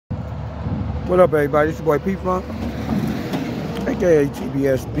What up, everybody? It's your boy P-Funk, aka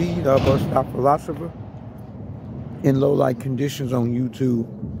TBSP, the bus stop philosopher, in low-light conditions on YouTube.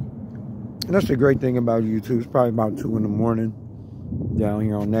 And that's the great thing about YouTube. It's probably about 2 in the morning down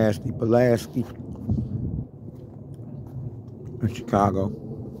here on Nasty Pulaski in Chicago,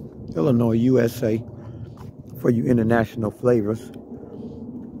 Illinois, USA, for you international flavors.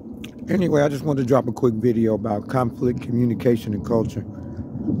 Anyway, I just wanted to drop a quick video about conflict, communication, and culture.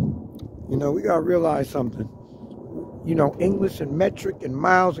 You know, we got to realize something. You know, English and metric and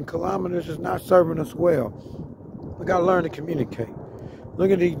miles and kilometers is not serving us well. We got to learn to communicate. Look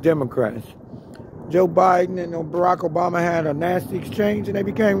at these Democrats. Joe Biden and Barack Obama had a nasty exchange and they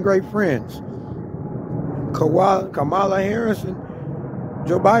became great friends. Kamala Harris and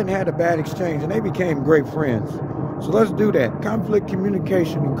Joe Biden had a bad exchange and they became great friends. So let's do that. Conflict,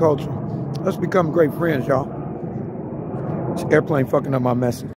 communication, and culture. Let's become great friends, y'all. This airplane fucking up my message.